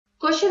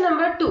Question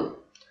number 2.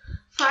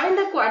 Find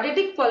a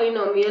quadratic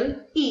polynomial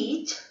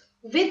each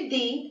with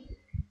the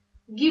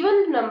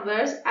given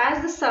numbers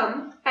as the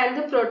sum and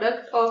the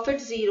product of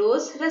its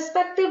zeros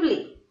respectively.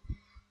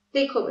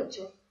 देखो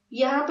बच्चों,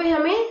 यहाँ पे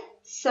हमें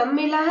सम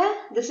मिला है,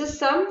 this is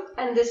some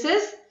and this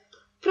is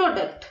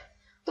product.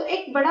 तो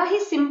एक बड़ा ही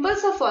सिंपल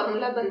सा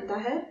फॉर्मूला बनता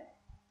है,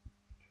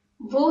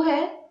 वो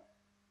है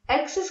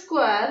x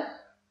square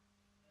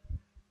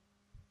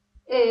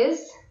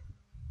is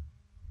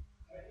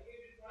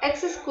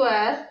x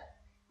square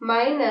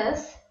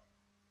minus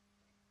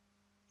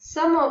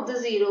sum of the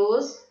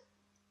zeros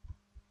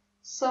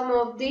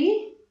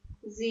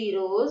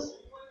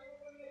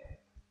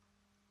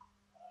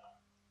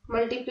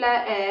multiply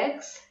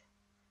x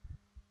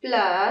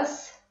plus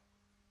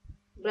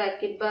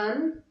bracket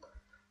बंद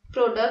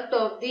product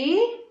of the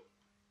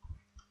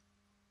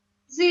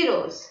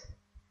zeros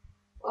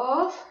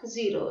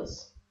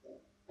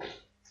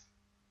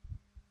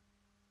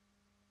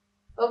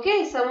okay,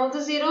 sum of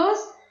the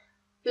zeros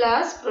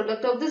plus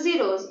product of the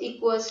zeros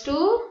equals to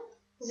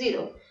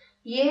 0.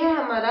 ये है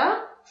हमारा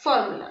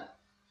formula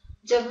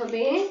जब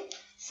हमें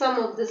सम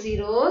of the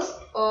zeros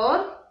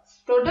और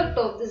product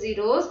of the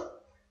zeros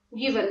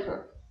given हो.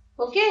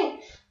 Okay,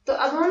 तो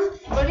अब हम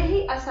बड़े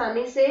ही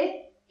आसानी से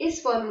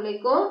इस फॉर्मूले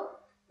को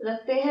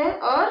रखते हैं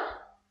और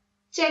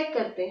चेक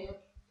करते हैं.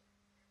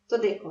 तो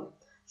देखो,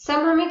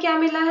 सम हमें क्या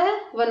मिला है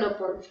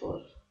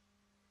 1/4.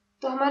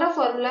 तो हमारा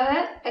फॉर्मूला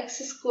है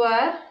एक्स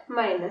स्क्वायर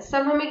माइनस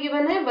सम हमें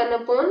गिवन है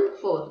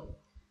 1/4.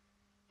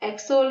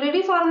 एक्स तो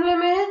ऑलरेडी फॉर्मूले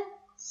में है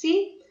सी,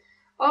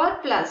 और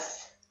प्लस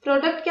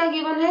प्रोडक्ट क्या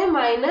गिवन है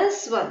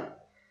 -1.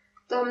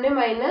 तो हमने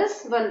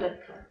 -1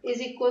 रखा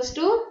इज इक्वल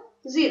टू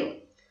 0.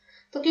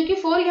 तो क्योंकि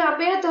 4 यहाँ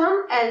पे है तो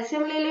हम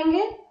एलसीएम ले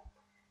लेंगे.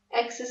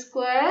 X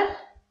square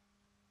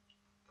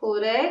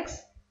 4x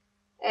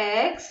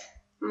x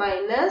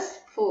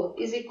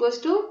 -4 is equal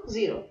to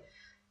 0.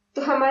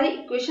 तो हमारी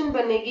इक्वेशन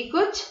बनेगी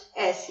कुछ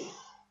ऐसी.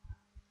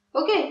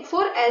 ओके,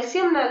 4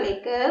 एलसीएम ना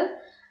लेकर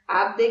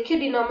आप देखिए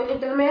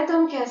डिनोमिनेटर में है तो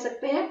हम कह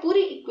सकते हैं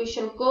पूरी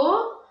इक्वेशन को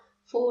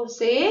 4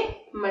 से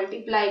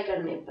मल्टीप्लाई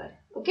करने पर.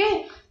 ओके,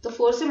 तो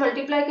 4 से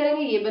मल्टीप्लाई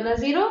करेंगे, ये बना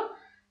 0.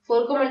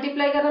 4 को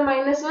मल्टीप्लाई करा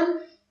 -1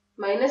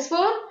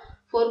 -4.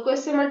 4 को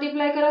इससे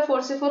मल्टीप्लाई करा,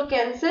 4 से 4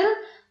 कैंसिल.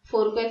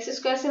 4 को एक्स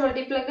स्क्वायर से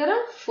मल्टीप्लाई करा,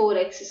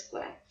 4x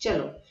स्क्वायर.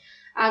 चलो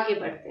आगे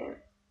बढ़ते हैं,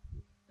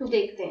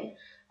 देखते हैं.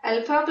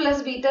 Alpha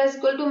plus beta is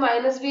equal to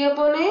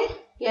 -b/a,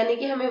 यानी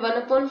कि हमें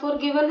 1/4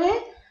 गिवन है.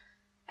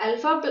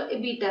 अल्फा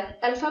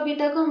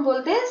बीटा को हम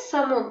बोलते हैं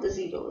सम of the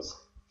zeros,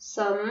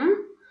 some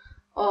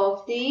of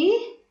the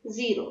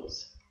zeros.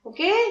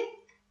 Okay,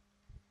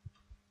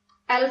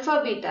 alpha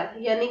beta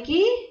यानी कि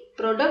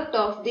product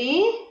of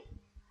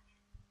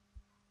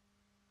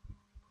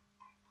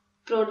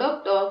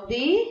the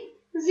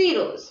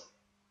zeros.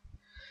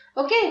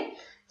 Okay,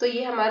 तो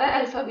ये हमारा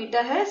अल्फा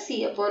बीटा है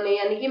c/a,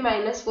 यानी कि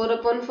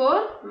 -4/4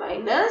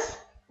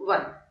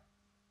 -1.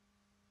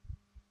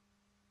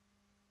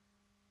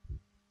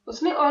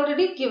 उसने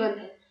ऑलरेडी गिवन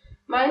है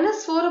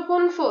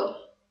 -4/4.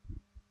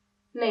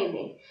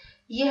 नहीं,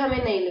 ये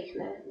हमें नहीं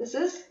लिखना है, this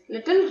is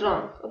little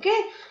wrong. Okay,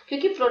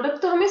 क्योंकि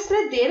प्रोडक्ट तो हमें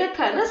इसमें दे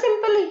रखा है ना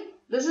simply.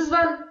 This is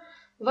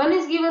 1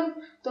 is given,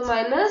 तो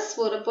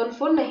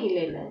 -4/4 नहीं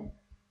लेना है.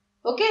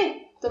 ओके,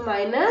 तो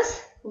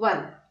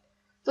 -1,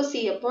 तो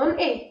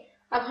c/a.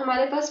 अब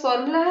हमारे पास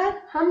फॉर्मूला है,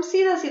 हम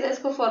सीधा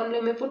इसको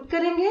फॉर्मूले में पुट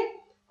करेंगे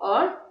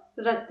और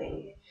रख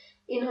देंगे.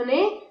 इन्होंने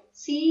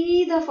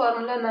सीधा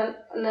फॉर्मूला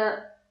ना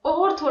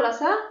और थोड़ा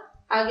सा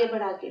आगे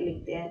बढ़ा के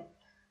लिख दिया है.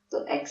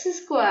 तो x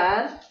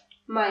square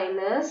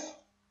minus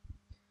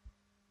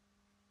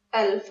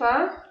alpha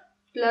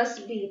plus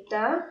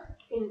beta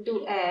into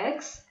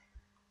x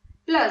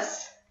plus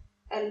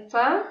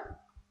alpha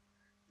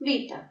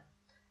beta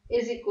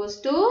is equal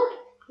to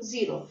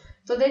 0.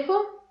 तो देखो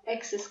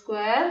x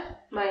square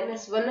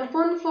minus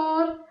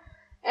 1/4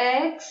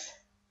 x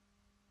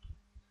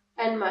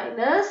and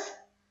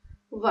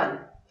 -1,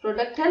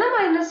 product है ना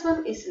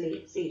 -1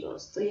 इसलिए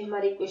जीरोस. तो ये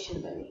हमारी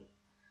इक्वेशन बनी.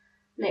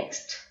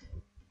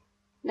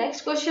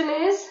 Next question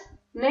is,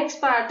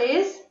 next part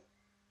is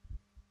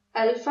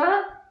alpha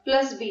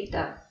plus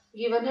beta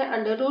given है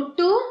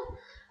 √2,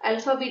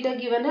 अल्फा बीटा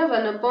गिवन है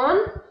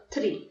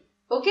 1/3.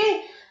 Okay,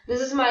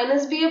 this is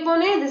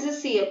 -b/a, this is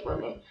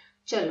c/a.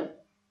 चलो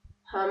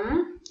हम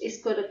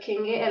इसको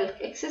रखेंगे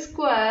x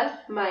square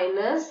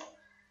minus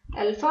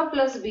alpha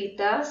plus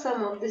beta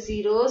some of the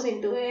zeros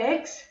into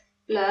x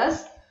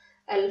plus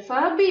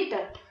alpha beta.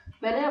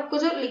 मैंने आपको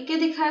जो लिख के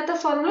दिखाया था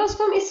फॉर्मूला,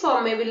 उसको हम इस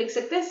फॉर्म में भी लिख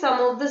सकते हैं. सम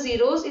ऑफ द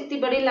जीरोस इतनी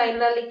बड़ी लाइन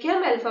ना लिख के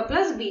हम अल्फा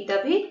प्लस बीटा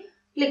भी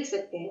लिख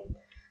सकते हैं.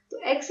 तो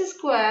x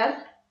square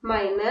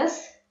minus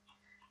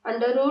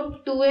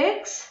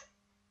 √2x,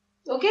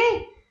 okay,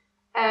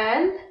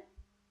 and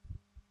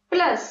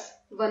plus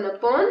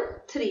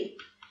 1/3.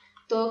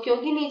 तो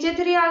क्योंकि नीचे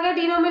 3 आ गया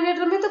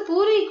डिनोमिनेटर में, तो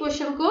पूरी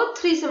इक्वेशन को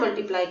 3 से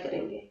मल्टीप्लाई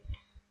करेंगे.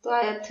 तो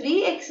आया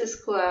 3x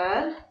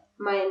square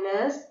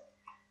minus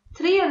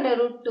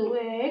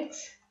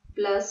 3√2x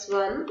plus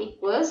 1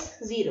 equals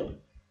 0.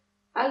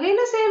 आ गई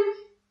ना same.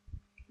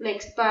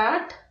 Next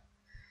part,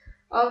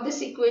 of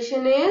this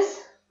equation is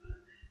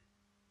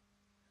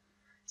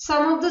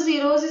sum of the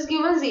zeros is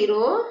given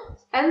 0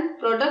 and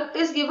product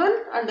is given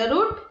under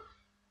root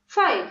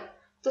 5.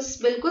 तो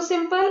बिल्कुल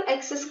सिंपल,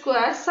 एक्स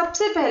स्क्वायर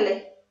सबसे पहले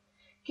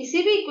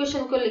किसी भी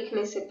इक्वेशन को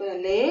लिखने से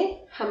पहले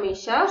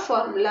हमेशा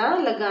फॉर्मूला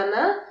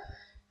लगाना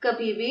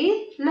कभी भी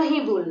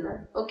नहीं भूलना.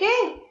 ओके,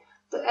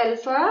 तो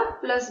अल्फा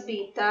प्लस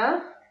बीटा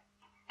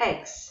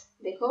एक्स.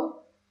 देखो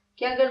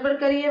क्या गड़बड़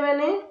करी है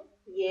मैंने.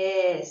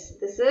 Yes,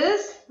 this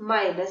is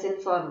minus in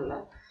formula.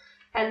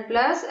 And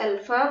plus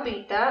alpha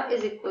beta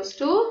is equals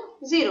to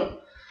 0.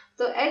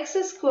 तो x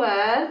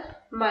square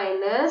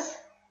minus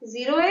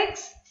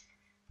 0x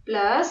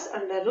plus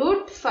under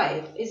root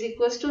 5 is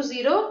equals to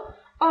 0.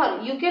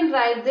 और you can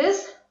write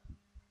this,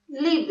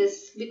 leave this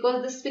because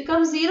this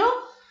become 0.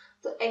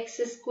 तो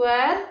x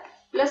square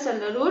plus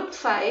under root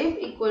 5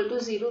 equal to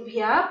 0 भी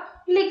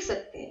आप लिख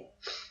सकते हैं.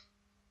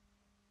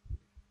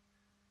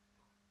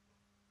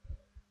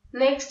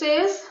 Next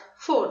is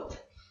fourth.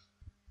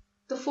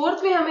 तो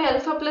fourth में हमें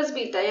अल्फा प्लस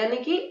बीटा यानी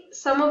कि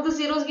सम ऑफ द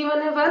जीरोस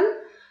गिवन है 1,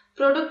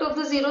 product of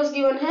the zeros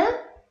given है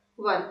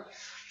 1.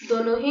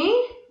 दोनों ही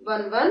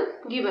 1 1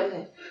 गिवन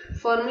है.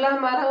 फॉर्मूला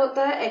हमारा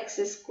होता है x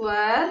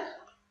square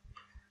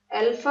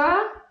alpha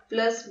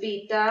plus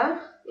beta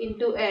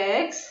into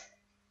x.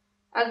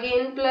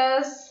 Again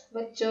plus,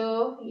 बच्चों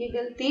ये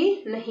गलती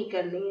नहीं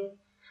करनी है.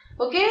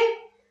 ओके,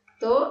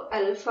 तो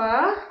alpha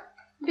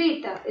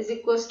beta is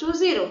equals to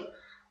 0.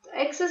 तो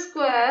x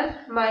square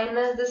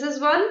minus this is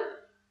 1,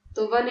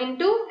 तो 1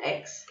 इंटू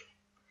एक्स.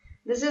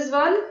 This is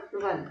 1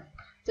 1.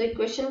 तो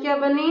इक्वेशन क्या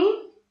बनी,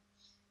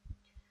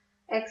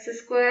 x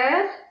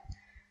square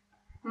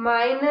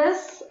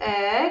minus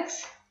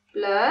x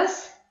plus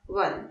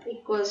 1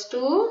 equals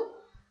to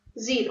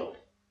 0.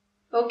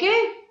 Okay,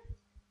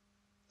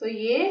 तो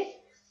ये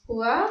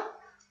हुआ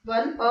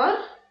 1 और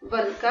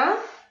 1 का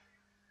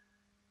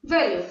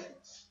वैल्यू.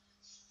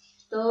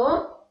 तो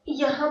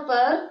यहाँ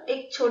पर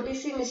एक छोटी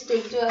सी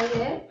मिस्टेक जो आई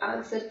है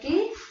आंसर की.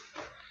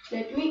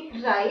 लेट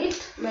मी राइट,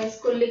 मैं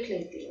इसको लिख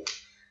लेती हूँ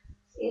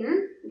in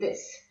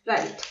this.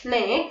 Right,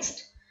 next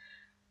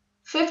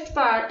fifth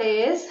part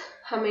is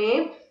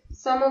हमें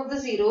सम of the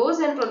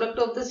zeros and product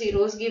of the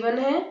zeros given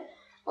है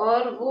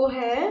और वो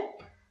है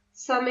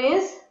सम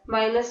इज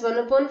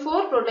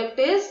 -1/4, प्रोडक्ट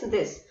इज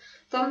दिस.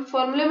 तो हम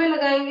फॉर्मूले में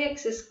लगाएंगे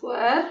x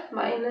square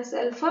minus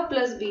alpha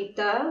plus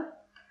beta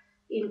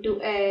into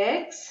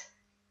x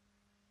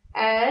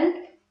and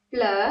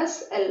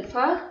plus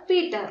alpha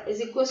beta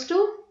is equals to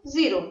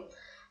 0.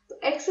 तो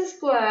x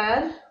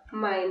square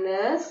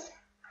minus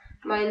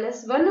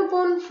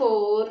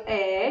 1/4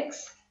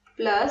 x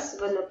plus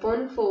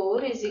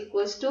 1/4 is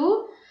equals to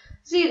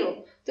 0.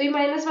 तो ये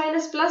माइनस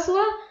माइनस प्लस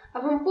हुआ.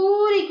 अब हम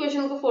पूरी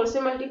इक्वेशन को 4 से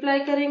मल्टीप्लाई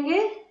करेंगे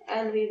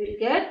and we will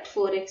get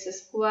 4x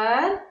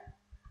square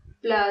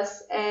plus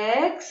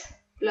x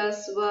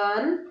plus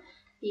 1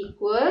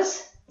 equals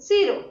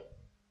 0.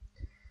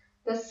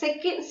 The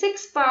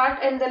sixth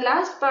part and the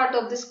last part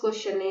of this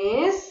question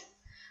is,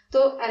 तो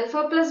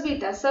alpha plus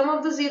beta some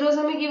of the zeros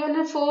हमें given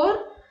है 4,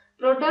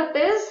 product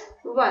is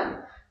 1.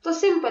 तो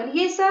simple,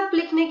 ये सब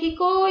लिखने की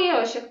कोई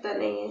आवश्यकता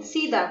नहीं है.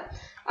 सीधा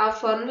आप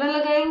फॉर्मूला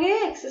लगाएंगे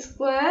x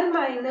square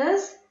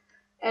minus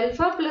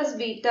alpha plus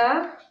beta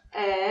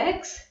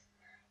x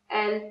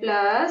and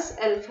plus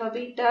alpha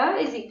beta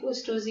is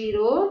equals to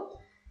 0.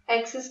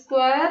 X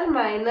square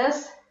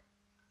minus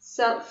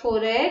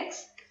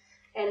 4x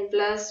and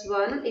plus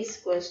 1 is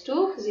equals to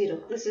 0.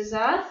 This is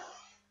our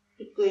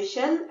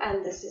equation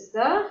and this is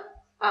the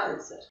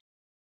answer.